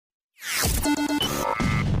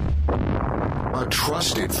a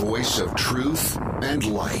trusted voice of truth and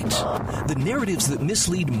light. The narratives that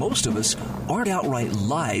mislead most of us aren't outright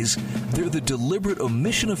lies. They're the deliberate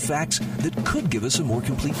omission of facts that could give us a more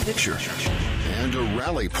complete picture. And a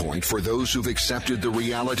rally point for those who've accepted the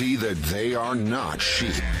reality that they are not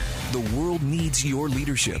sheep. The world needs your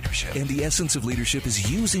leadership, and the essence of leadership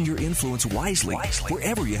is using your influence wisely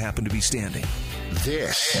wherever you happen to be standing.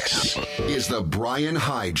 This is the Bryan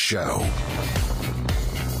Hyde Show.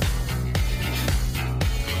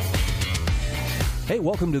 Hey,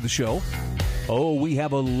 welcome to the show. Oh, we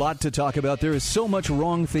have a lot to talk about. There is so much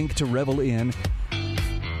wrong think to revel in.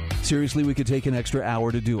 Seriously, we could take an extra hour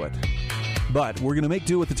to do it. But we're going to make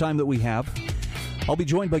do with the time that we have. I'll be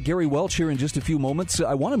joined by Gary Welch here in just a few moments.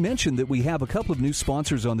 I want to mention that we have a couple of new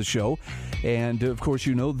sponsors on the show. And, of course,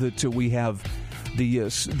 you know that we have the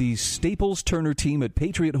Staples Turner team at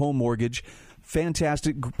Patriot Home Mortgage.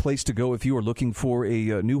 Fantastic place to go if you are looking for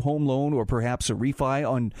a new home loan or perhaps a refi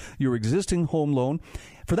on your existing home loan.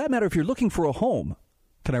 For that matter, if you're looking for a home,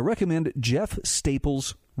 can I recommend Jeff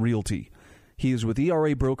Staples Realty? He is with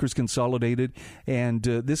ERA Brokers Consolidated, and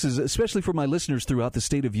this is especially for my listeners throughout the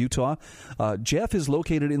state of Utah. Jeff is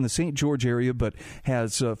located in the St. George area, but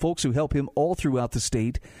has folks who help him all throughout the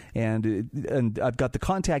state, and I've got the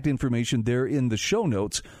contact information there in the show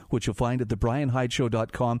notes, which you'll find at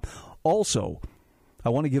thebryanhydeshow.com. Also, I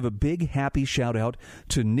want to give a big happy shout out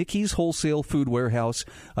to Nikki's Wholesale Food Warehouse.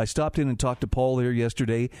 I stopped in and talked to Paul there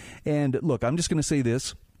yesterday, and look, I'm just going to say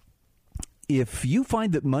this. If you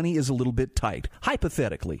find that money is a little bit tight,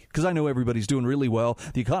 hypothetically, because I know everybody's doing really well,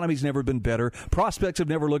 the economy's never been better, prospects have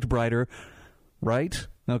never looked brighter, right?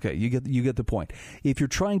 Okay, you get the point. If you're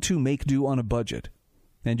trying to make do on a budget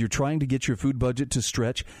and you're trying to get your food budget to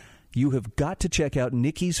stretch, you have got to check out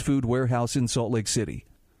Nikki's Food Warehouse in Salt Lake City.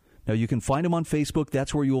 Now, you can find them on Facebook.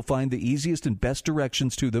 That's where you will find the easiest and best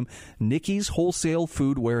directions to them. Nikki's Wholesale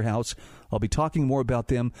Food Warehouse. I'll be talking more about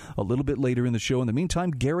them a little bit later in the show. In the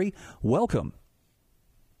meantime, Gary, welcome.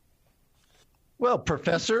 Well,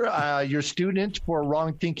 Professor, your student for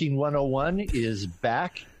Wrong Thinking 101 is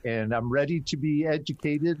back, and I'm ready to be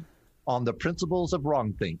educated on the principles of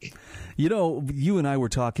wrong think. You know, you and I were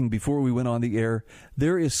talking before we went on the air.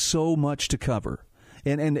 There is so much to cover.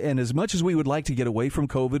 And as much as we would like to get away from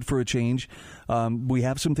COVID for a change, we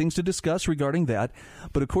have some things to discuss regarding that.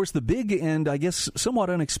 But, of course, the big and, I guess, somewhat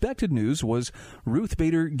unexpected news was Ruth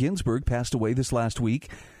Bader Ginsburg passed away this last week.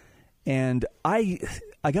 And I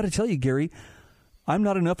got to tell you, Gary, I'm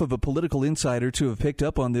not enough of a political insider to have picked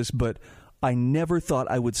up on this, but I never thought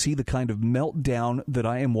I would see the kind of meltdown that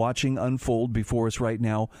I am watching unfold before us right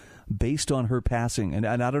now based on her passing. And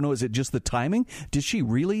I don't know, is it just the timing? Did she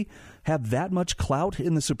really have that much clout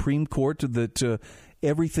in the Supreme Court that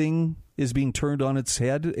everything is being turned on its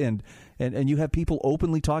head? And you have people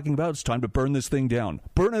openly talking about it's time to burn this thing down.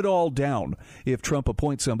 Burn it all down if Trump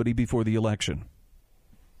appoints somebody before the election.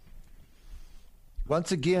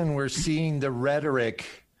 Once again, we're seeing the rhetoric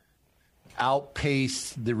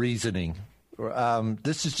outpace the reasoning.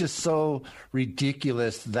 This is just so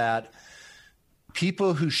ridiculous that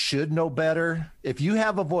people who should know better, if you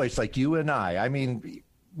have a voice like you and I mean,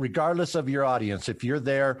 regardless of your audience, if you're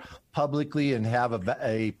there publicly and have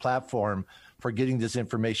a platform for getting this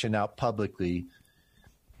information out publicly,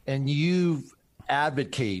 and you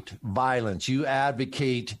advocate violence, you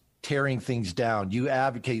advocate tearing things down, you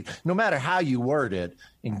advocate, no matter how you word it,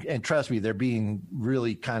 and trust me, they're being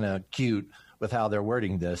really kind of cute with how they're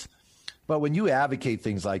wording this. But when you advocate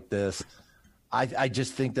things like this, I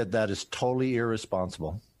just think that is totally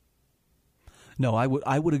irresponsible. No, I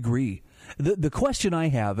would agree. The question I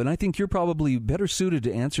have, and I think you're probably better suited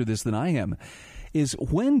to answer this than I am, is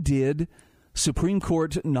when did Supreme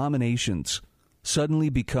Court nominations suddenly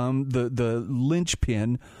become the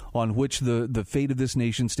linchpin on which the fate of this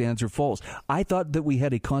nation stands or falls? I thought that we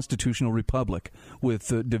had a constitutional republic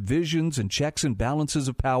with divisions and checks and balances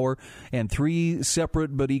of power and three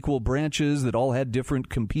separate but equal branches that all had different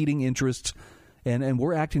competing interests. And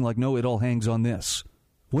we're acting like, no, it all hangs on this.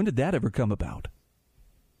 When did that ever come about?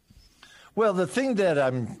 Well, the thing that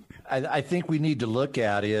I think we need to look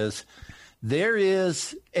at is there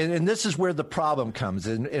is, and this is where the problem comes.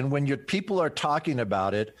 And when your people are talking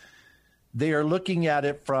about it, they are looking at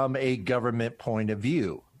it from a government point of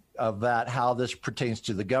view of that, how this pertains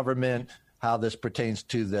to the government, how this pertains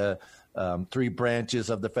to the three branches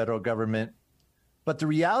of the federal government. But the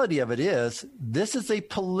reality of it is, this is a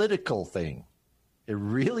political thing. It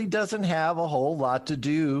really doesn't have a whole lot to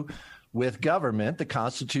do with government. The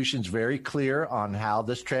Constitution's very clear on how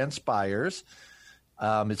this transpires.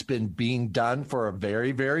 It's been being done for a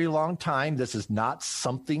very, very long time. This is not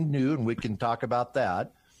something new, and we can talk about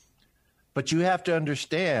that. But you have to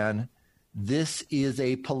understand, this is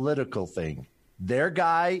a political thing. Their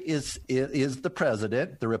guy is the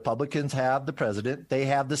president. The Republicans have the president. They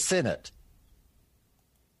have the Senate.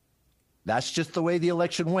 That's just the way the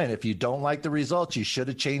election went. If you don't like the results, you should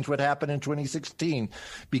have changed what happened in 2016.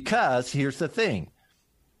 Because here's the thing.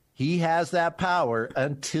 He has that power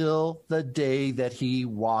until the day that he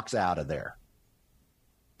walks out of there.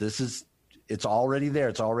 It's already there.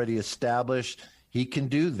 It's already established. He can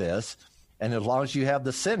do this. And as long as you have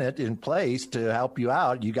the Senate in place to help you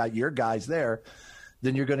out, you got your guys there,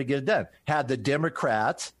 then you're going to get it done. Had the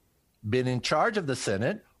Democrats been in charge of the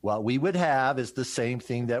Senate, what we would have is the same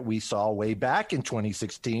thing that we saw way back in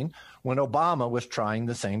 2016 when Obama was trying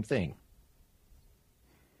the same thing.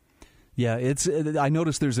 Yeah, I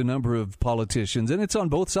noticed there's a number of politicians, and it's on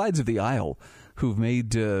both sides of the aisle, who've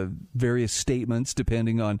made various statements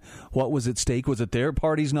depending on what was at stake. Was it their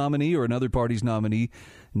party's nominee or another party's nominee?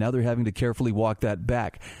 Now they're having to carefully walk that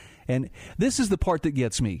back. And this is the part that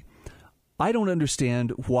gets me. I don't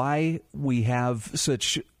understand why we have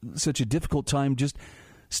such a difficult time just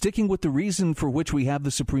sticking with the reason for which we have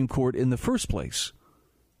the Supreme Court in the first place.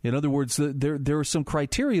 In other words, there are some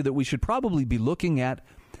criteria that we should probably be looking at,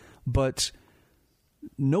 but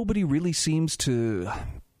nobody really seems to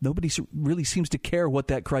care what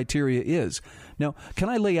that criteria is. Now, can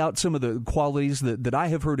I lay out some of the qualities that I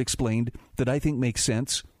have heard explained that I think make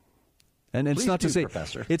sense? And it's please not to say,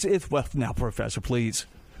 Professor. It's well, now, Professor, please.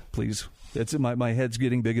 It's my head's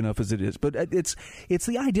getting big enough as it is. But it's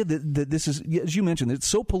the idea that this is, as you mentioned, it's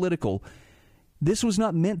so political. This was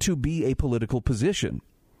not meant to be a political position.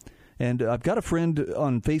 And I've got a friend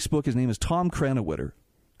on Facebook. His name is Tom Cranowiter.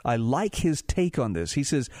 I like his take on this. He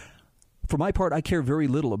says, for my part, I care very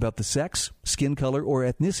little about the sex, skin color, or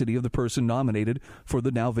ethnicity of the person nominated for the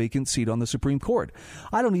now vacant seat on the Supreme Court.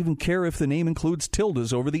 I don't even care if the name includes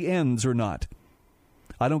tildes over the N's or not.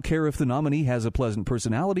 I don't care if the nominee has a pleasant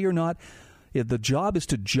personality or not. The job is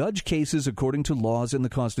to judge cases according to laws and the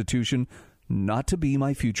Constitution, not to be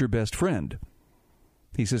my future best friend.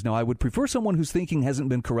 He says, now, I would prefer someone whose thinking hasn't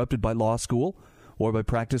been corrupted by law school or by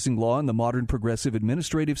practicing law in the modern progressive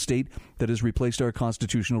administrative state that has replaced our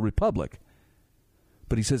constitutional republic.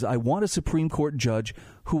 But he says, I want a Supreme Court judge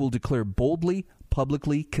who will declare boldly,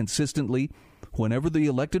 publicly, consistently, whenever the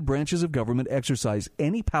elected branches of government exercise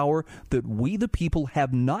any power that we the people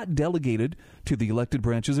have not delegated to the elected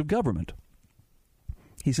branches of government.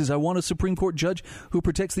 He says, I want a Supreme Court judge who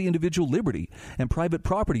protects the individual liberty and private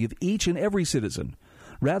property of each and every citizen,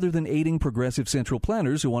 rather than aiding progressive central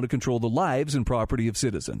planners who want to control the lives and property of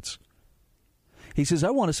citizens. He says,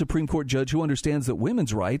 I want a Supreme Court judge who understands that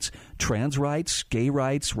women's rights, trans rights, gay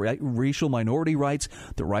rights, racial minority rights,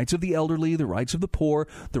 the rights of the elderly, the rights of the poor,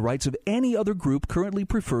 the rights of any other group currently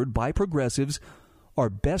preferred by progressives are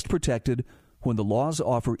best protected when the laws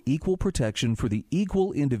offer equal protection for the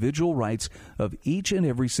equal individual rights of each and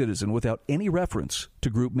every citizen without any reference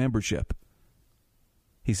to group membership.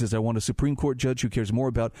 He says, I want a Supreme Court judge who cares more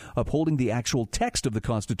about upholding the actual text of the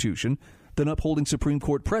Constitution than upholding Supreme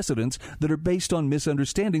Court precedents that are based on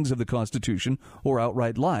misunderstandings of the Constitution or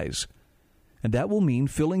outright lies. And that will mean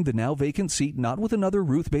filling the now vacant seat not with another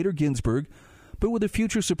Ruth Bader Ginsburg, but with a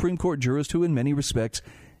future Supreme Court jurist who in many respects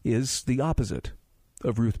is the opposite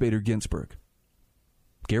of Ruth Bader Ginsburg.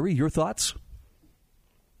 Gary, your thoughts?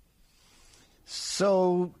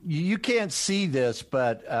 So you can't see this,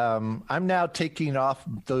 but I'm now taking off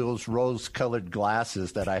those rose-colored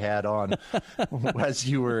glasses that I had on as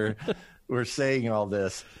you were saying all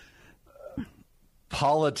this.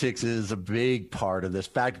 Politics is a big part of this.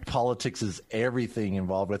 In fact, politics is everything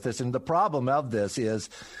involved with this. And the problem of this is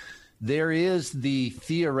there is the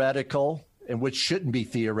theoretical, and which shouldn't be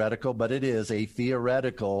theoretical, but it is a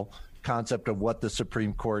theoretical concept of what the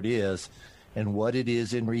Supreme Court is and what it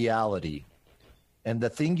is in reality. And the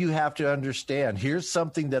thing you have to understand, here's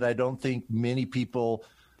something that I don't think many people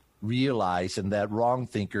realize and that wrong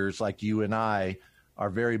thinkers like you and I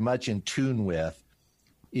are very much in tune with,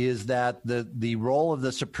 is that the role of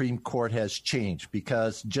the Supreme Court has changed,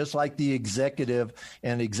 because just like the executive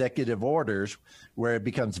and executive orders, where it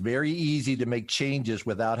becomes very easy to make changes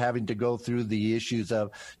without having to go through the issues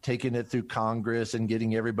of taking it through Congress and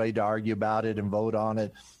getting everybody to argue about it and vote on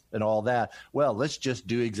it and all that. Well, let's just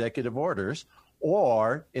do executive orders.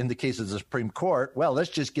 Or in the case of the Supreme Court, well, let's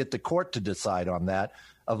just get the court to decide on that,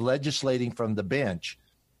 of legislating from the bench.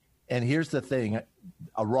 And here's the thing,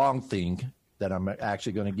 a wrong thing that I'm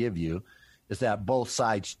actually going to give you is that both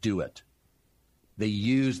sides do it. They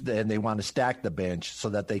use and they want to stack the bench so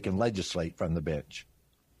that they can legislate from the bench.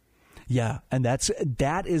 Yeah, and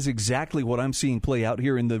that is exactly what I'm seeing play out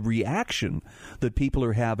here in the reaction that people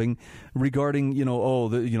are having regarding,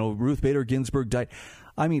 Ruth Bader Ginsburg died.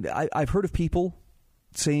 I mean, I've heard of people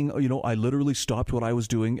saying, I literally stopped what I was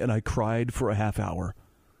doing and I cried for a half hour.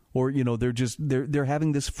 Or, they're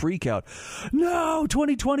having this freak out. No,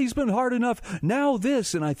 2020's been hard enough. Now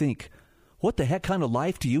this. And I think, what the heck kind of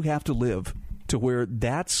life do you have to live to where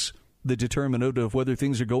that's the determinant of whether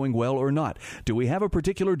things are going well or not? Do we have a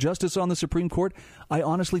particular justice on the Supreme Court? I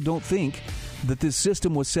honestly don't think that this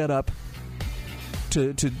system was set up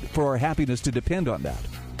for our happiness to depend on that.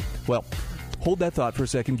 Well, hold that thought for a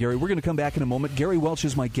second, Gary. We're going to come back in a moment. Gary Welch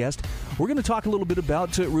is my guest. We're going to talk a little bit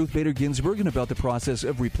about Ruth Bader Ginsburg and about the process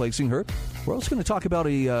of replacing her. We're also going to talk about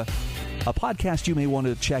a podcast you may want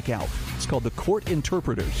to check out. It's called The Court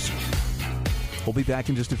Interpreters. We'll be back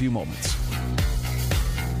in just a few moments.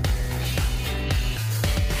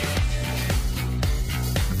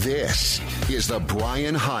 This is the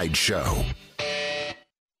Bryan Hyde Show.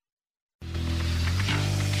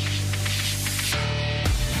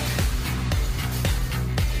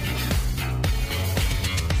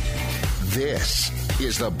 This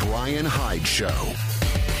is the Bryan Hyde Show.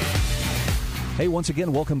 Hey, once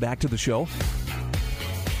again, welcome back to the show.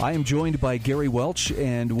 I am joined by Gary Welch,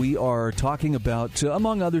 and we are talking about,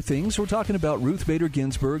 among other things, we're talking about Ruth Bader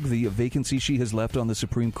Ginsburg, the vacancy she has left on the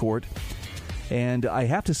Supreme Court. And I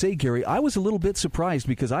have to say, Gary, I was a little bit surprised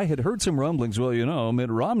because I had heard some rumblings. Well, Mitt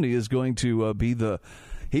Romney is going to be the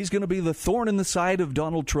thorn in the side of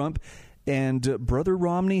Donald Trump. And Brother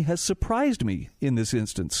Romney has surprised me in this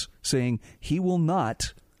instance, saying he will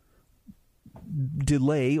not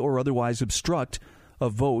delay or otherwise obstruct a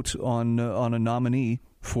vote on a nominee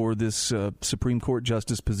for this Supreme Court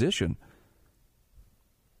justice position.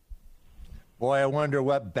 Boy, I wonder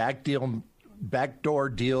what backroom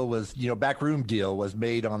deal was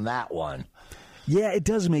made on that one. Yeah, it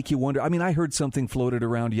does make you wonder. I mean, I heard something floated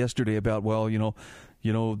around yesterday about,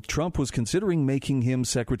 Trump was considering making him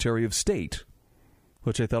Secretary of State,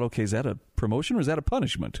 which I thought, okay, is that a promotion or is that a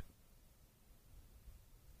punishment?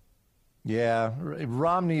 Yeah,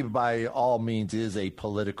 Romney, by all means, is a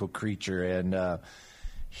political creature, and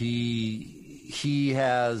he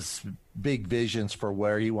has big visions for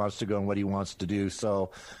where he wants to go and what he wants to do.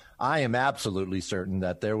 So I am absolutely certain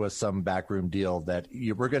that there was some backroom deal that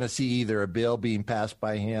we're going to see either a bill being passed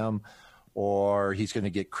by him or he's going to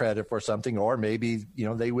get credit for something, or maybe,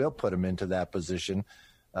 they will put him into that position.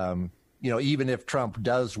 Even if Trump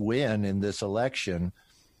does win in this election,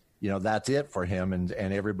 that's it for him. And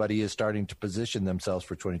everybody is starting to position themselves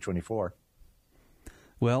for 2024.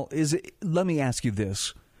 Well, let me ask you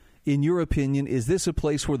this. In your opinion, is this a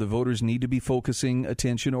place where the voters need to be focusing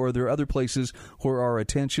attention, or are there other places where our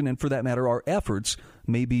attention, and for that matter, our efforts,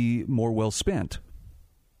 may be more well spent?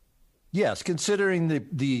 Yes, considering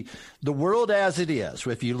the world as it is,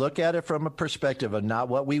 if you look at it from a perspective of not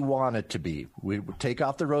what we want it to be, we take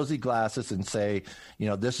off the rosy glasses and say,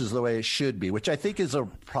 this is the way it should be, which I think is a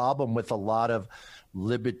problem with a lot of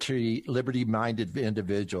liberty-minded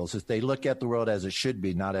individuals, is they look at the world as it should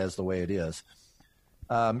be, not as the way it is.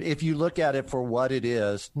 If you look at it for what it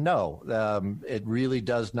is, no, it really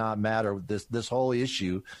does not matter. This whole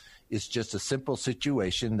issue is just a simple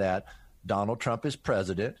situation that Donald Trump is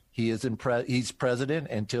president. He's president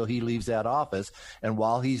until he leaves that office. And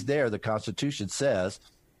while he's there, the Constitution says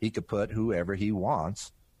he could put whoever he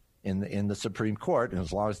wants in the Supreme Court. And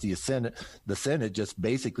as long as the Senate just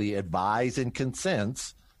basically advise and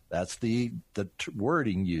consents, that's the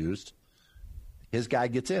wording used, his guy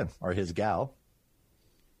gets in, or his gal.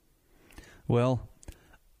 Well,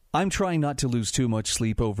 I'm trying not to lose too much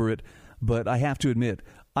sleep over it, but I have to admit,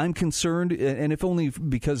 I'm concerned, and if only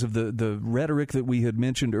because of the rhetoric that we had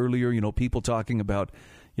mentioned earlier, people talking about,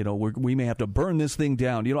 we may have to burn this thing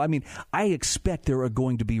down. I expect there are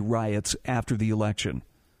going to be riots after the election,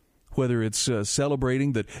 whether it's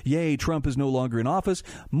celebrating that, yay, Trump is no longer in office.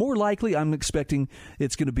 More likely, I'm expecting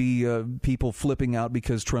it's going to be people flipping out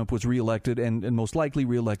because Trump was reelected and most likely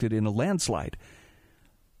reelected in a landslide.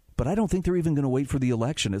 But I don't think they're even going to wait for the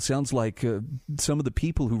election. It sounds like some of the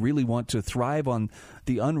people who really want to thrive on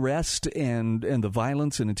the unrest and the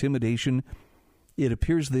violence and intimidation, it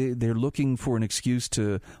appears they're looking for an excuse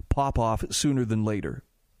to pop off sooner than later.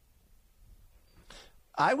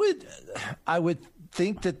 I would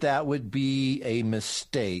think that would be a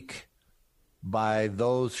mistake by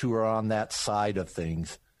those who are on that side of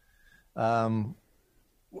things.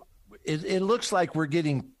 It looks like we're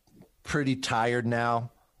getting pretty tired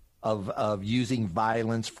now of using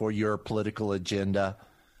violence for your political agenda.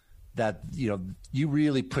 that, you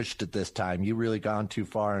really pushed it this time. You really gone too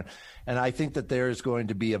far. And I think that there is going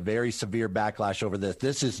to be a very severe backlash over this.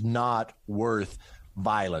 This is not worth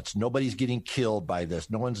violence. Nobody's getting killed by this.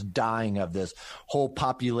 No one's dying of this. Whole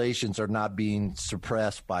populations are not being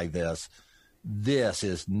suppressed by this. This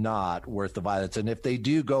is not worth the violence. And if they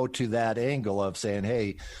do go to that angle of saying,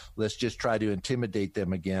 hey, let's just try to intimidate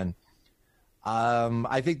them again,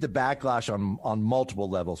 I think the backlash on multiple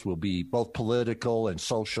levels will be both political and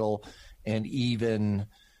social, and even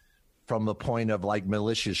from the point of like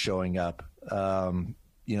militias showing up.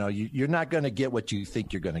 You're not going to get what you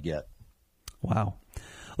think you're going to get. Wow.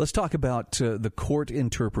 Let's talk about the court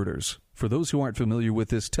interpreters. For those who aren't familiar with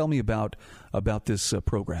this, tell me about this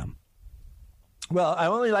program. Well, I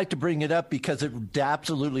only like to bring it up because it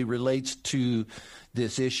absolutely relates to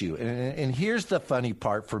this issue. And here's the funny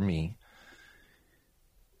part for me.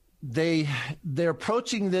 They're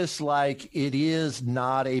approaching this like it is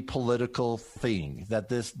not a political thing, that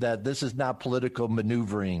this is not political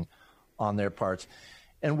maneuvering on their parts.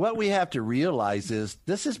 And what we have to realize is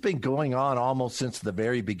this has been going on almost since the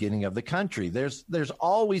very beginning of the country. There's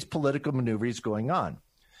always political maneuvers going on.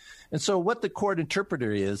 And so what the court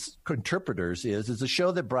interpreters is a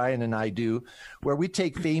show that Bryan and I do where we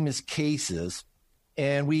take famous cases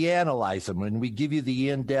and we analyze them, and we give you the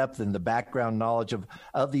in-depth and the background knowledge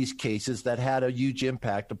of these cases that had a huge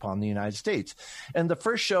impact upon the United States. And the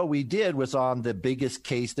first show we did was on the biggest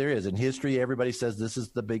case there is in history. Everybody says this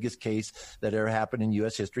is the biggest case that ever happened in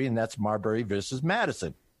U.S. history, and that's Marbury versus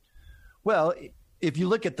Madison. Well, if you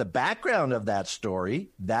look at the background of that story,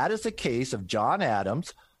 that is a case of John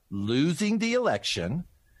Adams losing the election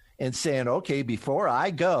and saying, okay, before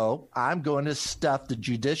I go, I'm going to stuff the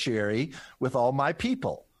judiciary with all my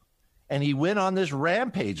people. And he went on this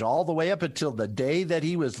rampage all the way up until the day that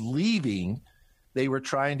he was leaving. They were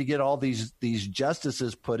trying to get all these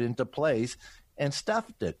justices put into place and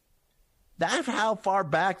stuffed it. That's how far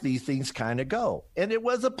back these things kind of go. And it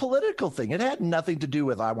was a political thing. It had nothing to do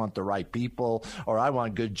with I want the right people or I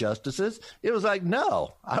want good justices. It was like,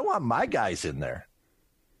 no, I want my guys in there.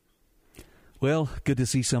 Well, good to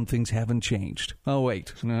see some things haven't changed. Oh,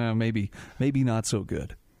 wait, maybe not so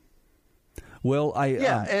good. Well,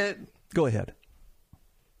 go ahead.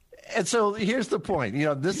 And so here's the point.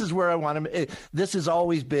 This is where I want to. This has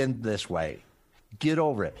always been this way. Get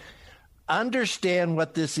over it. Understand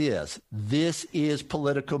what this is. This is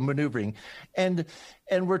political maneuvering. And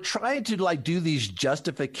we're trying to do these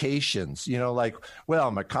justifications,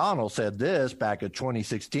 well, McConnell said this back in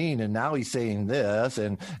 2016 and now he's saying this,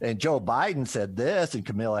 and Joe Biden said this and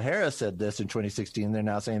Kamala Harris said this in 2016. They're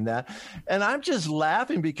now saying that. And I'm just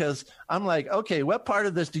laughing because I'm like, okay, what part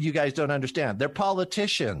of this do you guys don't understand? They're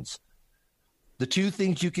politicians. The two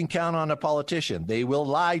things you can count on a politician: they will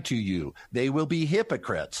lie to you. They will be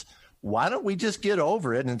hypocrites. Why don't we just get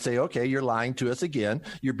over it and say, okay, you're lying to us again.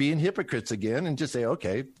 You're being hypocrites again, and just say,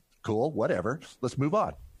 okay, cool, whatever. Let's move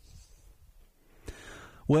on.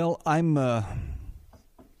 Well, I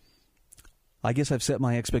guess I've set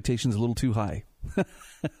my expectations a little too high.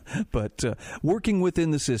 But working within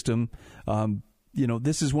the system,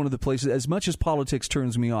 this is one of the places, as much as politics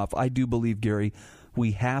turns me off, I do believe, Gary,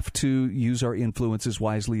 we have to use our influence as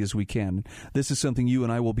wisely as we can. This is something you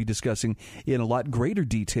and I will be discussing in a lot greater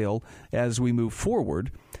detail as we move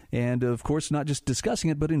forward. And, of course, not just discussing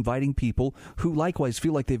it, but inviting people who likewise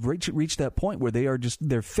feel like they've reached that point where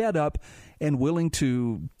they're fed up and willing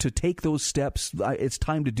to take those steps. It's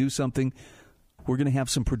time to do something. We're going to have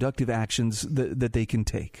some productive actions that they can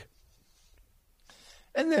take.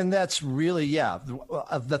 And then that's really,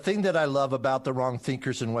 the thing that I love about the Wrong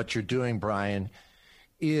Thinkers and what you're doing, Bryan,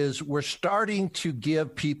 is we're starting to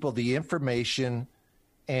give people the information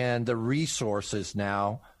and the resources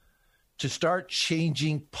now to start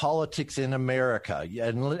changing politics in America.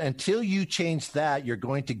 And until you change that, you're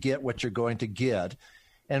going to get what you're going to get.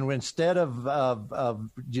 And instead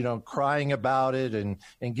of crying about it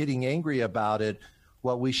and getting angry about it,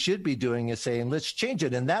 what we should be doing is saying, let's change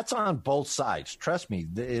it. And that's on both sides. Trust me,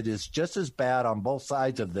 it is just as bad on both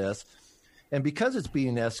sides of this. And because it's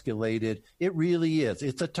being escalated, it really is.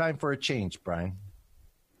 It's a time for a change, Bryan.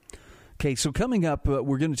 Okay, so coming up,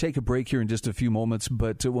 we're going to take a break here in just a few moments.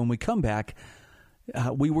 But when we come back,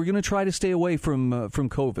 we were going to try to stay away from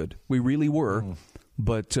COVID. We really were.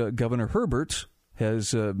 But Governor Herbert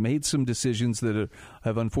has made some decisions that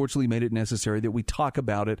have unfortunately made it necessary that we talk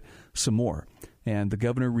about it some more. And the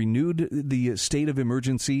governor renewed the state of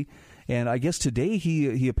emergency. And I guess today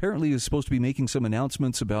he apparently is supposed to be making some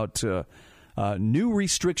announcements about New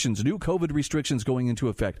restrictions, new COVID restrictions going into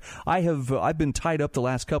effect. I've been tied up the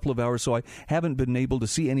last couple of hours, so I haven't been able to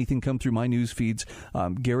see anything come through my news feeds.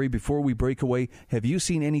 Gary, before we break away, have you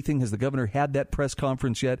seen anything? Has the governor had that press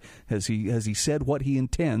conference yet? Has he said what he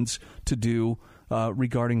intends to do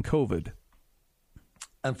regarding COVID?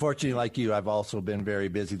 Unfortunately, like you, I've also been very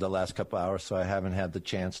busy the last couple hours, so I haven't had the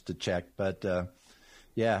chance to check. But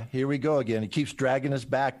yeah, here we go again. It keeps dragging us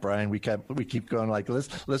back, Brian. We keep going like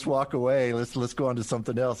let's walk away. Let's go on to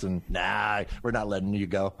something else. And nah, we're not letting you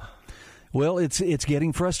go. Well, it's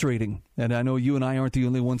getting frustrating, and I know you and I aren't the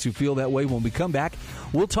only ones who feel that way. When we come back,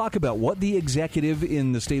 we'll talk about what the executive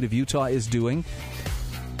in the state of Utah is doing.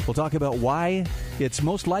 We'll talk about why it's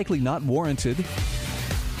most likely not warranted.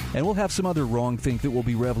 And we'll have some other wrong think that we'll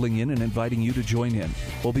be reveling in and inviting you to join in.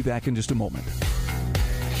 We'll be back in just a moment.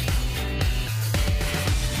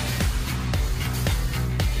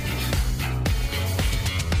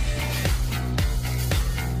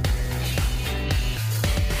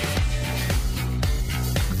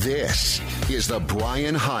 This is the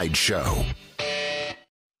Bryan Hyde Show.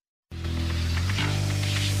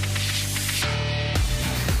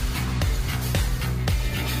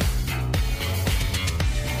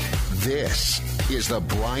 This is the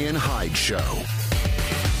Bryan Hyde Show.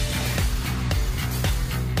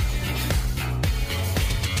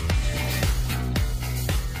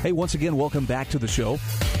 Hey, once again, welcome back to the show.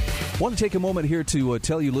 I want to take a moment here to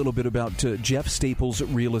tell you a little bit about Jeff Staples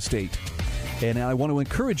Real Estate. And I want to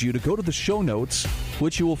encourage you to go to the show notes,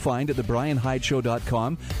 which you will find at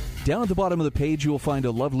thebryanhydeshow.com. Down at the bottom of the page, you will find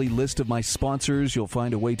a lovely list of my sponsors. You'll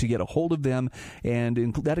find a way to get a hold of them,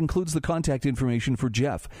 and that includes the contact information for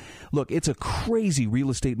Jeff. Look, it's a crazy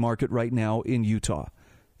real estate market right now in Utah.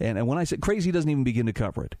 And when I say crazy, doesn't even begin to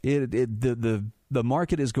cover it. The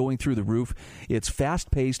market is going through the roof. It's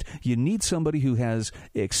fast-paced. You need somebody who has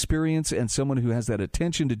experience and someone who has that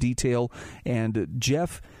attention to detail. And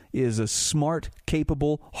Jeff is a smart,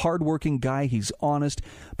 capable, hardworking guy. He's honest.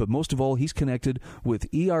 But most of all, he's connected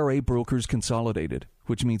with ERA Brokers Consolidated,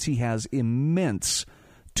 which means he has immense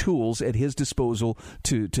tools at his disposal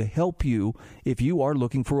to help you if you are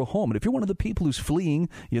looking for a home. And if you're one of the people who's fleeing,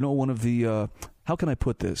 one of the, how can I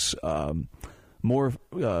put this, more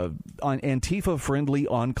Antifa-friendly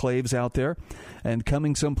enclaves out there and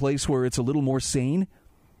coming someplace where it's a little more sane,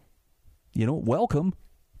 welcome.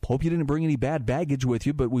 Hope you didn't bring any bad baggage with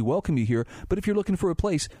you, but we welcome you here. But if you're looking for a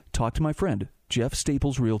place, talk to my friend, Jeff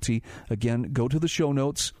Staples Realty. Again, go to the show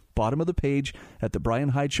notes, bottom of the page at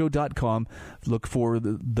thebryanhydeshow.com. Look for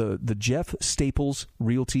the Jeff Staples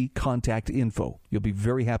Realty contact info. You'll be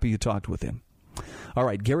very happy you talked with him. All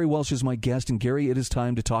right, Gary Welsh is my guest, and Gary, it is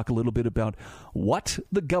time to talk a little bit about what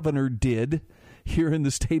the governor did here in the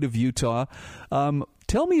state of Utah.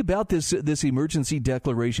 Tell me about this emergency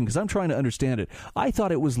declaration, because I'm trying to understand it. I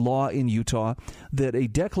thought it was law in Utah that a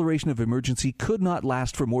declaration of emergency could not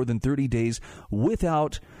last for more than 30 days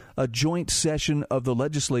without a joint session of the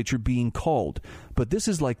legislature being called. But this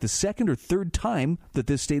is like the second or third time that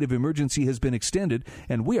this state of emergency has been extended,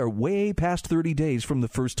 and we are way past 30 days from the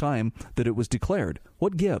first time that it was declared.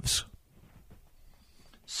 What gives?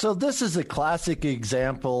 So this is a classic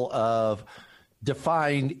example of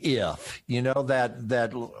defined if,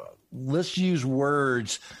 that let's use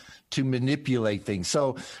words to manipulate things.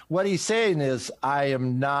 So what he's saying is, I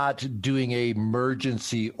am not doing a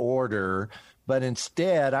emergency order, but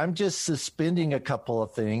instead I'm just suspending a couple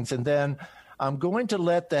of things, and then I'm going to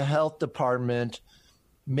let the health department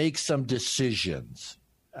make some decisions.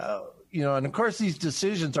 And of course these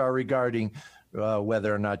decisions are regarding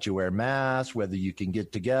whether or not you wear masks, whether you can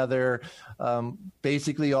get together,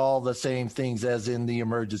 basically all the same things as in the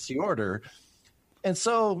emergency order. And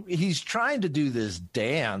so he's trying to do this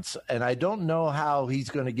dance, and I don't know how he's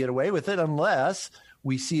going to get away with it unless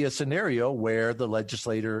we see a scenario where the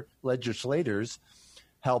legislators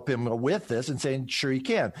help him with this and saying, sure, he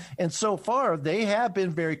can. And so far, they have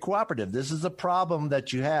been very cooperative. This is a problem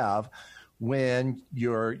that you have when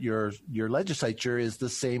your legislature is the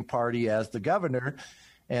same party as the governor,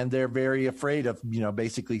 and they're very afraid of,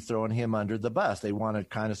 basically throwing him under the bus. They want to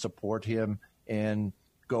kind of support him and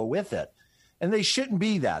go with it. And they shouldn't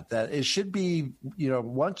be that it should be,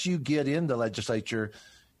 once you get in the legislature,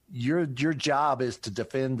 your job is to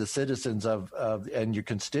defend the citizens of and your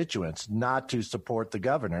constituents, not to support the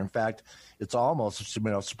governor. In fact, it's almost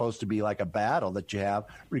supposed to be like a battle that you have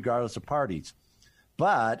regardless of parties.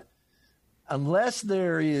 But unless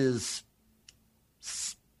there is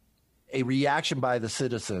a reaction by the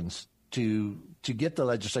citizens to get the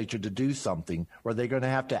legislature to do something, where they're going to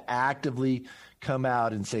have to actively come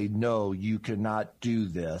out and say, no, you cannot do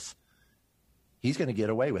this, he's going to get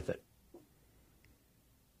away with it.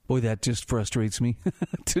 Boy, that just frustrates me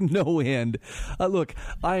to no end. Look,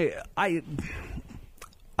 I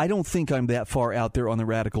don't think I'm that far out there on the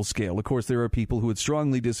radical scale. Of course, there are people who would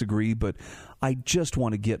strongly disagree, but I just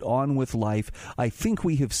want to get on with life. I think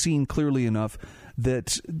we have seen clearly enough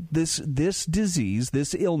that this disease,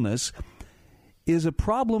 this illness, is a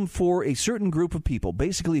problem for a certain group of people.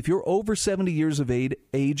 Basically, if you're over 70 years of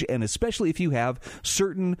age, and especially if you have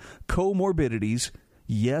certain comorbidities,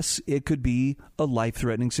 yes, it could be a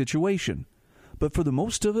life-threatening situation. But for the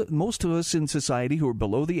most of us in society who are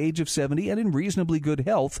below the age of 70 and in reasonably good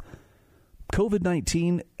health,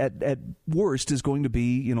 COVID-19 at worst is going to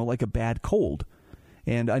be, like a bad cold.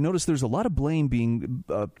 And I notice there's a lot of blame being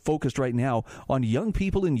focused right now on young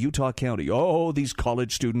people in Utah County. Oh, these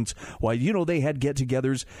college students. Why, they had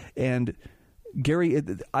get-togethers. And Gary,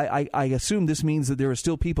 I assume this means that there are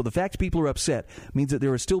still people. The fact people are upset means that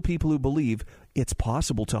there are still people who believe it's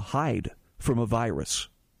possible to hide from a virus.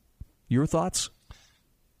 Your thoughts?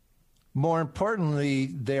 More importantly,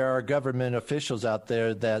 there are government officials out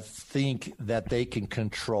there that think that they can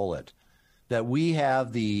control it, that we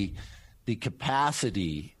have the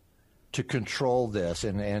capacity to control this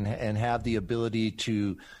and have the ability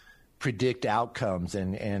to predict outcomes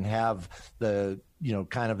and have the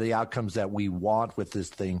kind of the outcomes that we want with this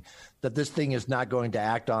thing, that this thing is not going to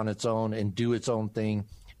act on its own and do its own thing,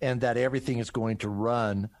 and that everything is going to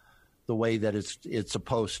run the way that it's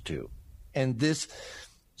supposed to. And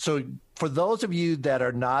so for those of you that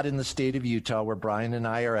are not in the state of Utah, where Bryan and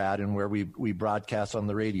I are at and where we broadcast on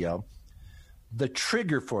the radio, the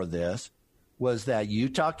trigger for this was that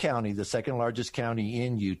Utah County, the second largest county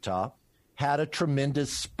in Utah, had a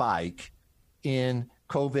tremendous spike in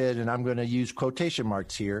COVID, and I'm going to use quotation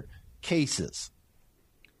marks here, cases.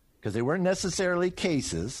 Because they weren't necessarily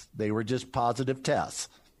cases. They were just positive tests.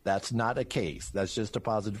 That's not a case. That's just a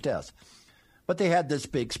positive test. But they had this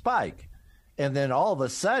big spike. And then all of a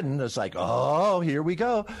sudden, it's like, oh, here we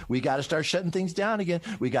go. We got to start shutting things down again.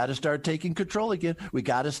 We got to start taking control again. We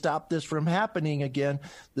got to stop this from happening again.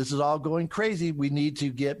 This is all going crazy. We need to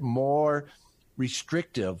get more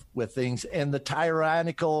restrictive with things. And the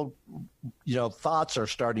tyrannical, thoughts are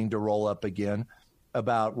starting to roll up again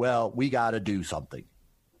about, well, we got to do something.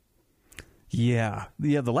 Yeah.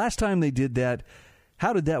 The last time they did that,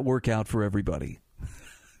 how did that work out for everybody?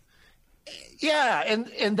 Yeah,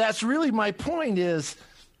 and that's really my point is,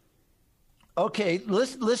 okay,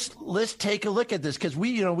 let's take a look at this, because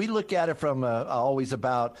we look at it from always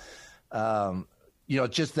about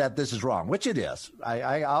just that this is wrong, which it is.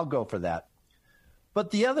 I'll go for that.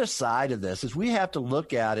 But the other side of this is we have to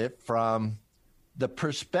look at it from the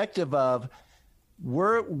perspective of,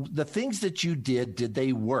 were the things that you did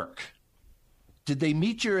they work? Did they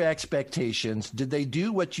meet your expectations? Did they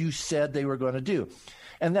do what you said they were going to do?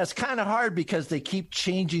 And that's kind of hard because they keep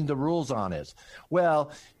changing the rules on it.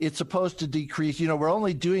 Well, it's supposed to decrease. We're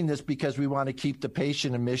only doing this because we want to keep the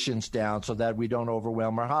patient admissions down so that we don't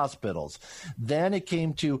overwhelm our hospitals. Then it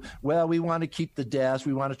came to, well, we want to keep the deaths.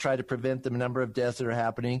 We want to try to prevent the number of deaths that are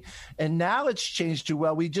happening. And now it's changed to,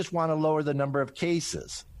 well, we just want to lower the number of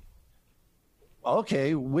cases.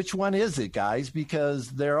 Okay, which one is it, guys? Because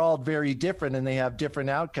they're all very different and they have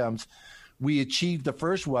different outcomes. We achieved the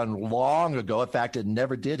first one long ago. In fact, it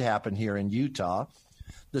never did happen here in Utah.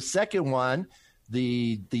 The second one,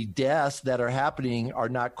 the deaths that are happening are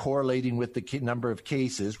not correlating with the number of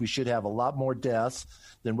cases. We should have a lot more deaths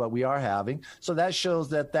than what we are having. So that shows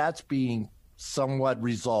that that's being somewhat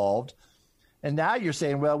resolved. And now you're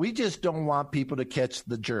saying, well, we just don't want people to catch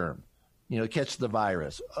the germ, catch the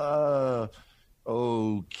virus.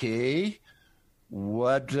 Okay.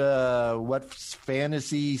 What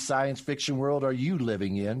fantasy science fiction world are you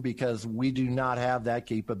living in? Because we do not have that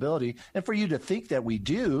capability. And for you to think that we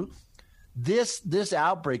do, this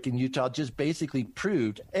outbreak in Utah just basically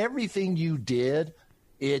proved everything you did,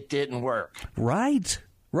 it didn't work. Right.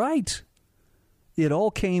 It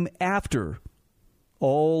all came after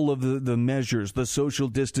all of the measures, the social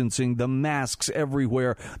distancing, the masks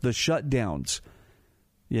everywhere, the shutdowns.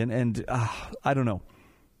 And I don't know.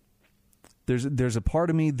 There's a part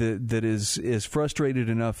of me that is frustrated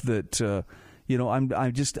enough that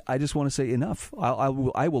I just want to say enough. I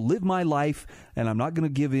will live my life, and I'm not going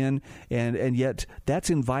to give in. And yet that's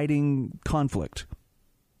inviting conflict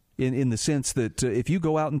in the sense that if you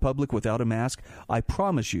go out in public without a mask, I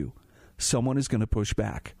promise you, someone is going to push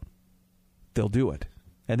back. They'll do it,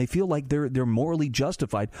 and they feel like they're morally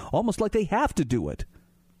justified, almost like they have to do it,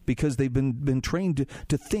 because they've been trained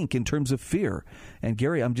to think in terms of fear. And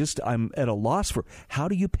Gary, I'm at a loss for how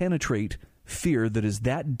do you penetrate fear that is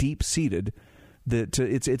that deep seated that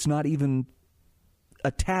it's not even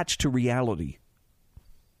attached to reality.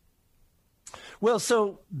 Well,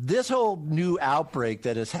 so this whole new outbreak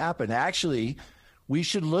that has happened, actually, we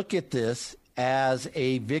should look at this as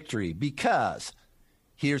a victory because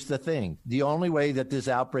here's the thing. The only way that this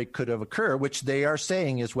outbreak could have occurred, which they are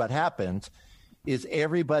saying is what happened, is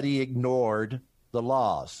everybody ignored the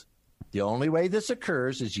laws. The only way this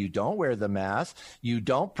occurs is you don't wear the mask, you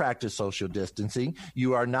don't practice social distancing,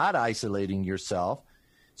 you are not isolating yourself.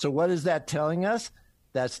 So what is that telling us?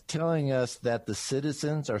 That's telling us that the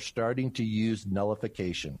citizens are starting to use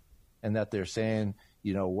nullification and that they're saying,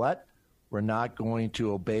 you know what, we're not going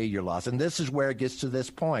to obey your laws. And this is where it gets to this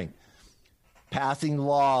point. Passing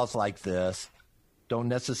laws like this don't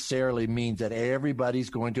necessarily mean that everybody's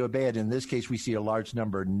going to obey it. In this case, we see a large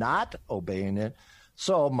number not obeying it.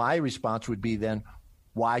 So my response would be then,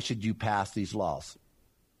 why should you pass these laws?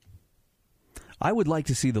 I would like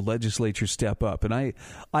to see the legislature step up, and I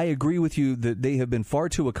agree with you that they have been far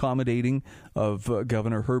too accommodating of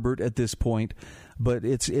Governor Herbert at this point, but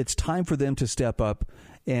it's time for them to step up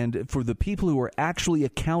and for the people who are actually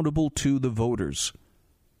accountable to the voters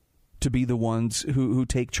to be the ones who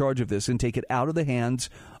take charge of this and take it out of the hands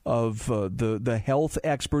of the health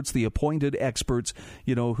experts, the appointed experts,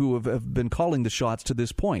 who have been calling the shots to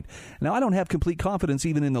this point. Now, I don't have complete confidence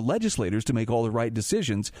even in the legislators to make all the right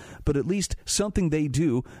decisions, but at least something they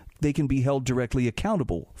do, they can be held directly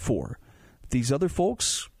accountable for. These other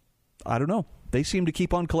folks, I don't know. They seem to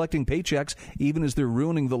keep on collecting paychecks, even as they're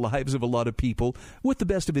ruining the lives of a lot of people, with the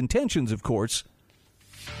best of intentions, of course.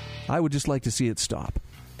 I would just like to see it stop.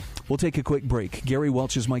 We'll take a quick break. Gary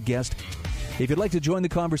Welch is my guest. If you'd like to join the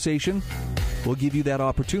conversation, we'll give you that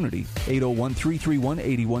opportunity.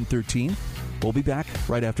 801-331-8113. We'll be back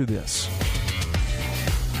right after this.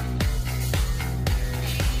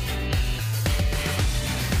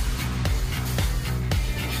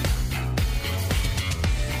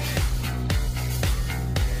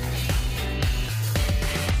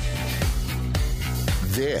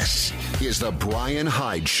 This is the Bryan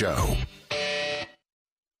Hyde Show.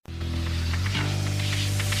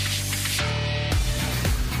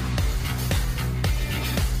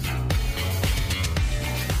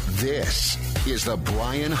 This is the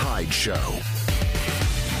Bryan Hyde Show.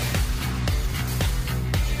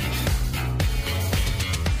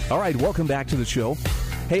 All right, welcome back to the show.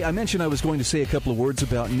 Hey, I mentioned I was going to say a couple of words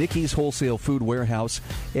about Nikki's Wholesale Food Warehouse,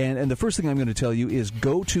 and the first thing I'm going to tell you is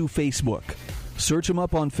go to Facebook. Search them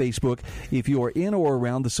up on Facebook if you are in or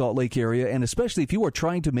around the Salt Lake area, and especially if you are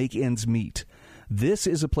trying to make ends meet. This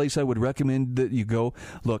is a place I would recommend that you go.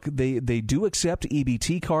 Look, they do accept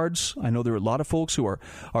EBT cards. I know there are a lot of folks who are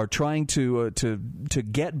trying to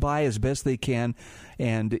get by as best they can,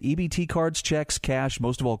 and EBT cards, checks, cash,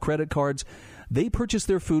 most of all credit cards. They purchase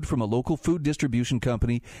their food from a local food distribution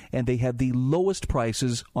company, and they have the lowest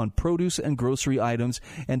prices on produce and grocery items,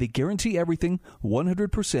 and they guarantee everything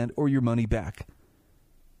 100% or your money back.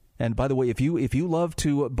 And by the way, if you love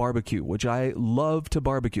to barbecue, which I love to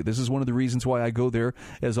barbecue, this is one of the reasons why I go there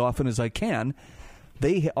as often as I can.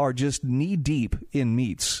 They are just knee deep in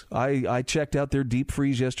meats. I checked out their deep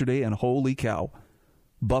freeze yesterday, and holy cow,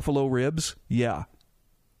 buffalo ribs, yeah.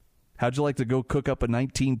 How'd you like to go cook up a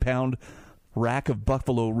 19-pound rack of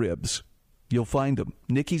buffalo ribs? You'll find them.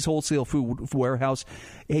 Nikki's Wholesale Food Warehouse.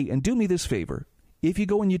 Hey, and do me this favor. If you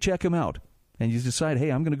go and you check them out, and you decide,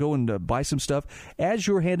 hey, I'm going to go and buy some stuff, as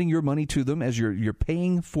you're handing your money to them, as you're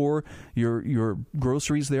paying for your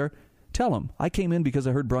groceries there, tell them, I came in because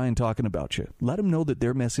I heard Bryan talking about you. Let them know that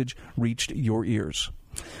their message reached your ears.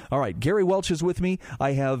 All right, Gary Welch is with me.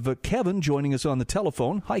 I have Kevin joining us on the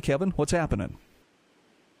telephone. Hi, Kevin. What's happening?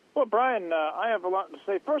 Well, Bryan, I have a lot to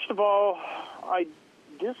say. First of all, I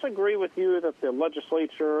disagree with you that the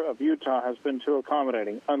legislature of Utah has been too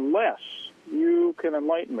accommodating, unless you can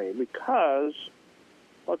enlighten me, because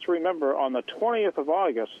let's remember on the 20th of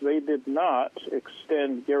August, they did not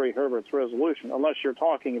extend Gary Herbert's resolution, unless you're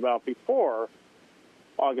talking about before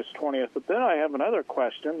August 20th. But then I have another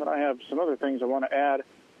question, and I have some other things I want to add.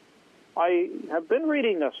 I have been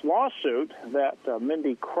reading this lawsuit that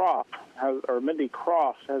Mindy Croft has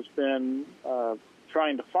been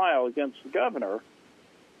trying to file against the governor.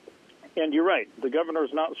 And you're right, the governor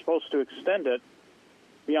is not supposed to extend it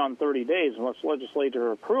beyond 30 days unless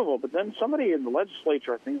legislature approval. But then somebody in the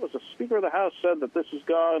legislature, I think it was the Speaker of the House, said that this has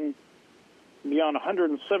gone beyond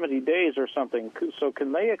 170 days or something. So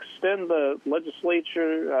can they extend the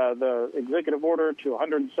legislature, the executive order to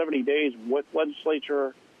 170 days with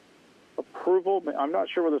legislature approval? I'm not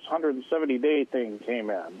sure where this 170-day thing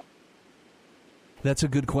came in. That's a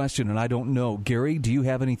good question, and I don't know. Gary, do you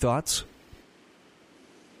have any thoughts?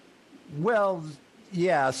 Well,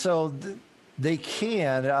 yeah, so they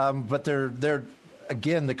can, but they're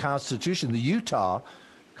again, the Constitution, the Utah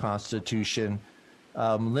Constitution,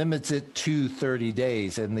 limits it to 30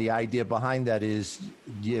 days. And the idea behind that is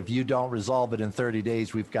if you don't resolve it in 30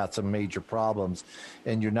 days, we've got some major problems,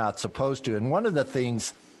 and you're not supposed to. And one of the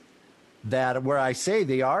things that where I say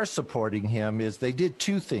they are supporting him is they did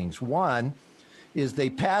two things. One is they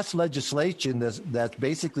passed legislation that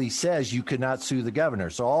basically says you cannot sue the governor.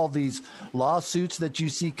 So all these lawsuits that you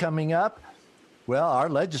see coming up, well, our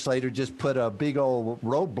legislator just put a big old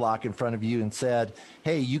roadblock in front of you and said,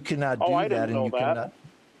 hey, you cannot do that. And you cannot.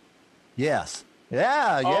 Yes.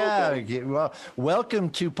 Yeah. Okay. Well, welcome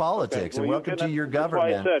to politics, and welcome to your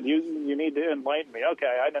government. That's why I said you need to enlighten me.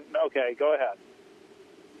 Okay, I didn't. Okay, go ahead.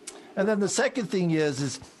 And then the second thing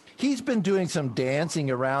is he's been doing some dancing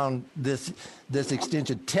around this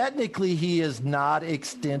extension. Technically, he has not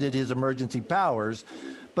extended his emergency powers,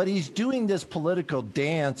 but he's doing this political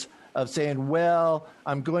dance of saying, well,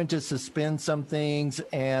 I'm going to suspend some things,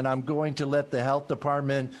 and I'm going to let the health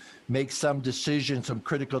department make some decisions, some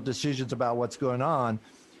critical decisions about what's going on.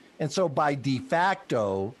 And so by de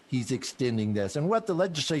facto, he's extending this. And what the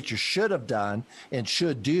legislature should have done and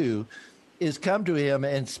should do is come to him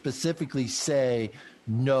and specifically say,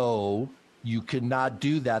 no, you cannot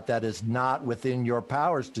do that. That is not within your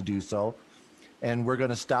powers to do so. And we're going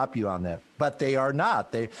to stop you on that. But they are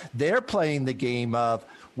not. They're playing the game of,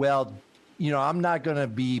 well, I'm not going to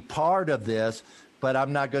be part of this, but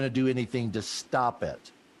I'm not going to do anything to stop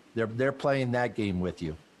it. They're playing that game with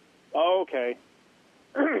you. Oh, okay.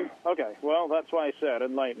 Okay. Well, that's why I said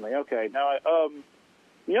enlighten me. Okay. Now,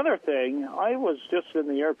 the other thing, I was just in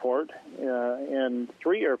the airport, in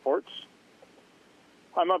 3 airports.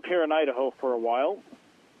 I'm up here in Idaho for a while,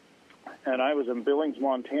 and I was in Billings,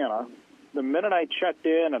 Montana. The minute I checked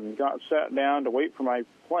in and sat down to wait for my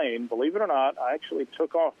plane, believe it or not, I actually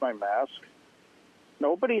took off my mask.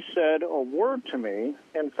 Nobody said a word to me.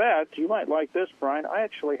 In fact, you might like this, Brian. I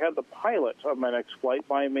actually had the pilot of my next flight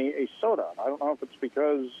buy me a soda. I don't know if it's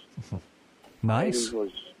because nice. He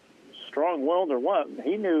was strong-willed or what.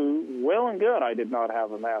 He knew well and good I did not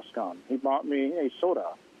have a mask on. He bought me a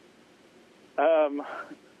soda.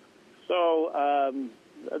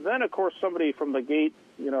 Then, of course, somebody from the gate,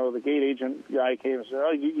 the gate agent guy came and said,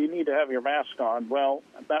 oh, you need to have your mask on. Well,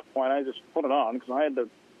 at that point, I just put it on because I had to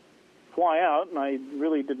fly out, and I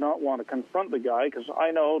really did not want to confront the guy because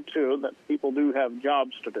I know, too, that people do have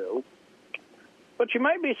jobs to do. But you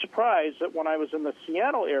might be surprised that when I was in the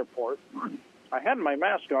Seattle airport, I had my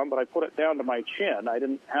mask on, but I put it down to my chin. I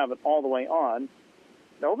didn't have it all the way on.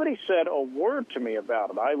 Nobody said a word to me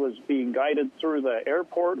about it. I was being guided through the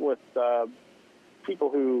airport with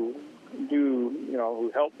people who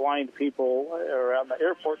who help blind people around the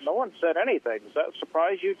airport. No one said anything. Does that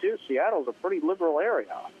surprise you, too? Seattle's a pretty liberal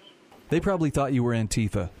area. They probably thought you were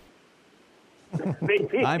Antifa.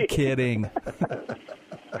 I'm kidding.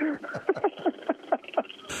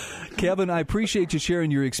 Kevin, I appreciate you sharing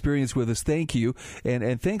your experience with us. Thank you,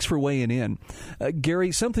 and thanks for weighing in.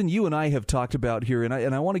 Gary, something you and I have talked about here, and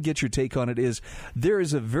I want to get your take on it, is there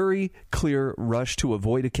is a very clear rush to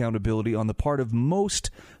avoid accountability on the part of most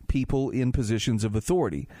people in positions of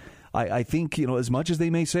authority. I think, as much as they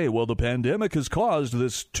may say, well, the pandemic has caused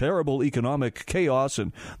this terrible economic chaos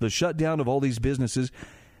and the shutdown of all these businesses,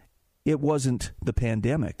 it wasn't the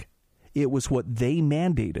pandemic. It was what they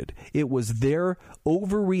mandated. It was their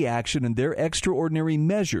overreaction and their extraordinary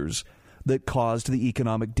measures that caused the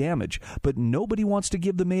economic damage. But nobody wants to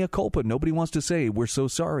give the mea culpa. Nobody wants to say, we're so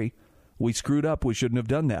sorry. We screwed up. We shouldn't have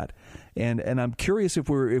done that. And I'm curious if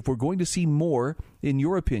we're going to see more, in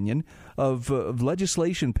your opinion, of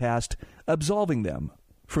legislation passed absolving them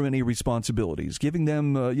from any responsibilities, giving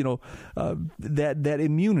them that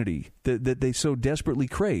immunity that they so desperately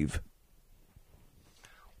crave.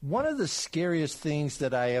 One of the scariest things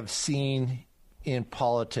that I have seen in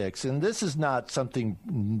politics, and this is not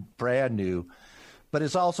something brand new, but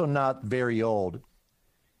it's also not very old,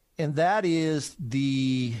 and that is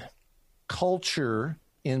the culture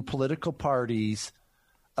in political parties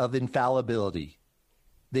of infallibility.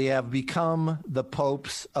 They have become the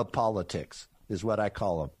popes of politics, is what I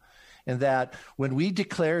call them. And that when we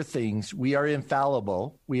declare things, we are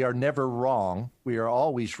infallible, we are never wrong, we are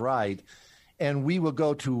always right, and we will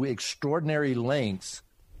go to extraordinary lengths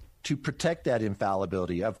to protect that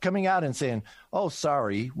infallibility of coming out and saying, oh,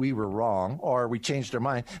 sorry, we were wrong, or we changed our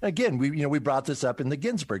mind. Again, we brought this up in the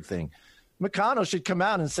Ginsburg thing. McConnell should come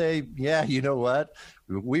out and say, yeah, you know what?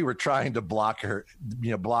 We were trying to block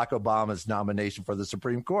Obama's nomination for the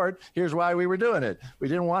Supreme Court. Here's why we were doing it. We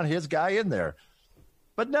didn't want his guy in there.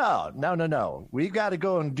 But no. We've got to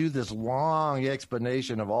go and do this long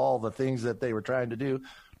explanation of all the things that they were trying to do.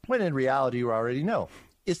 when in reality you already know.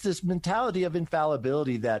 It's this mentality of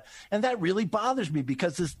infallibility that really bothers me,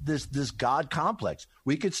 because this God complex.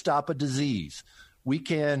 We could stop a disease. We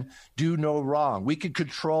can do no wrong. We could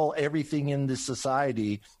control everything in this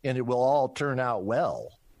society, and it will all turn out well.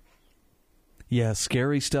 Yeah,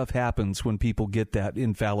 scary stuff happens when people get that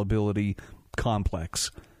infallibility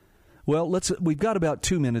complex. Well, we've got about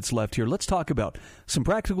 2 minutes left here. Let's talk about some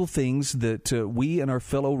practical things that we and our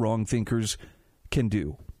fellow wrong thinkers can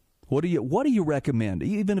do. What do you recommend?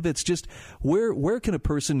 Even if it's just where can a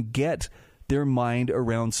person get their mind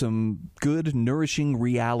around some good, nourishing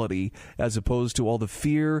reality, as opposed to all the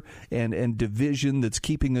fear and division that's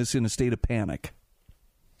keeping us in a state of panic?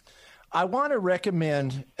 I want to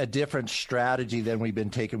recommend a different strategy than we've been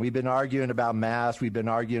taking. We've been arguing about masks. We've been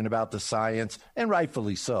arguing about the science, and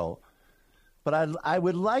rightfully so. But I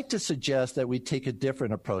would like to suggest that we take a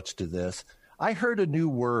different approach to this. I heard a new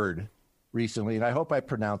word recently, and I hope I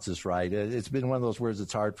pronounce this right. It's been one of those words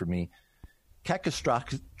that's hard for me.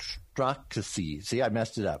 Kakistocracy. See, I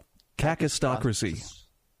messed it up. Kakistocracy.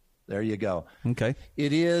 There you go. Okay.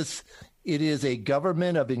 It is a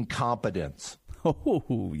government of incompetence.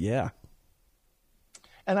 Oh, yeah.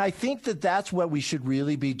 And I think that that's what we should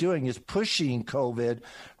really be doing, is pushing COVID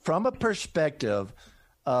from a perspective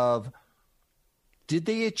of, did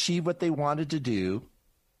they achieve what they wanted to do?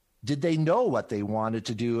 Did they know what they wanted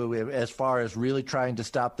to do as far as really trying to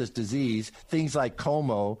stop this disease? Things like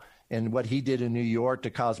Como and what he did in New York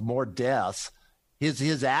to cause more deaths.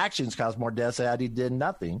 His actions caused more deaths had he did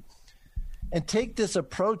nothing. And take this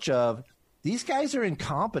approach of, these guys are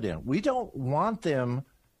incompetent. We don't want them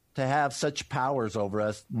to have such powers over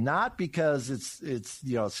us, not because it's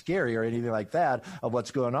scary or anything like that of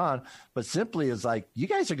what's going on, but simply is like, you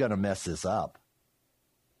guys are going to mess this up.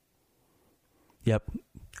 Yep.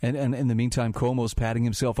 And in the meantime, Cuomo's patting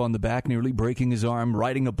himself on the back, nearly breaking his arm,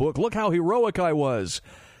 writing a book. Look how heroic I was.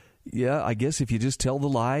 Yeah, I guess if you just tell the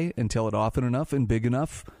lie and tell it often enough and big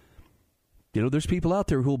enough, there's people out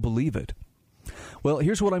there who'll believe it. Well,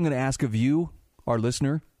 here's what I'm going to ask of you, our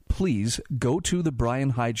listener. Please go to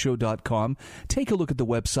thebryanhydeshow.com, take a look at the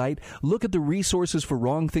website, look at the resources for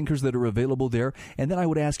wrong thinkers that are available there, and then I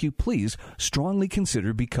would ask you, please strongly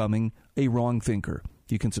consider becoming a wrong thinker.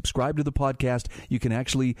 You can subscribe to the podcast. You can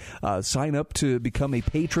actually sign up to become a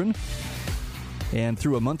patron. And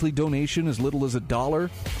through a monthly donation as little as $1, $5,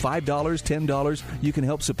 $10, you can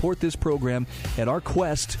help support this program at our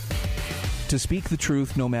quest to speak the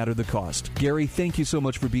truth no matter the cost. Gary, thank you so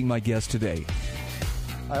much for being my guest today.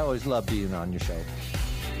 I always love being on your show.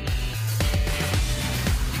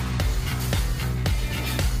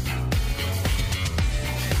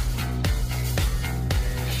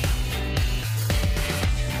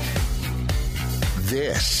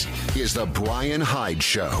 This is the Bryan Hyde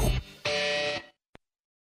Show.